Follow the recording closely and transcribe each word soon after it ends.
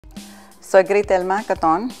Soy Detective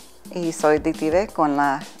Caton y soy detective con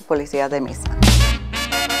la policía de Mesa.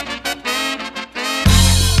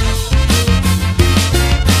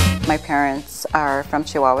 My parents are from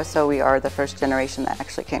Chihuahua, so we are the first generation that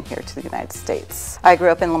actually came here to the United States. I grew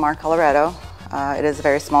up in Lamar, Colorado. It is a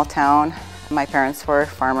very small town. My parents were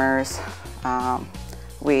farmers.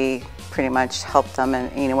 We pretty much helped them in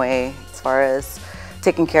any way as far as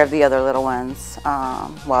taking care of the other little ones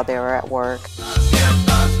while they were at work.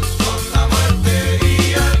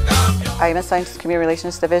 I am assigned to the Community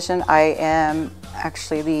Relations Division. I am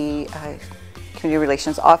actually the Community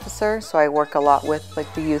Relations Officer, so I work a lot with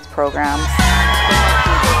the youth programs.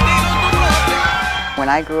 When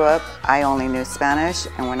I grew up, I only knew Spanish,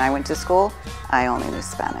 and when I went to school, I only knew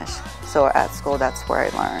Spanish. So at school, that's where I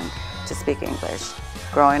learned to speak English.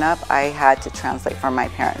 Growing up, I had to translate for my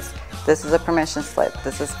parents. This is a permission slip.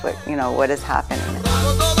 This is what is happening.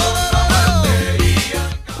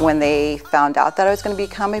 When they found out that I was going to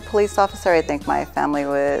become a police officer, I think my family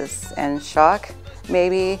was in shock,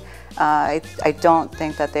 maybe. I don't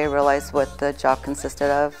think that they realized what the job consisted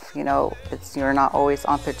of. You're not always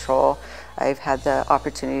on patrol. I've had the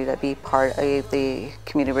opportunity to be part of the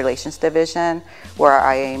Community Relations Division, where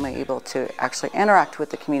I am able to actually interact with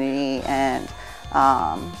the community and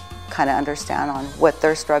kind of understand on what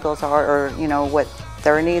their struggles are, or what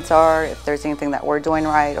their needs are, if there's anything that we're doing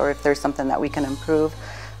right, or if there's something that we can improve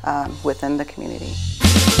within the community.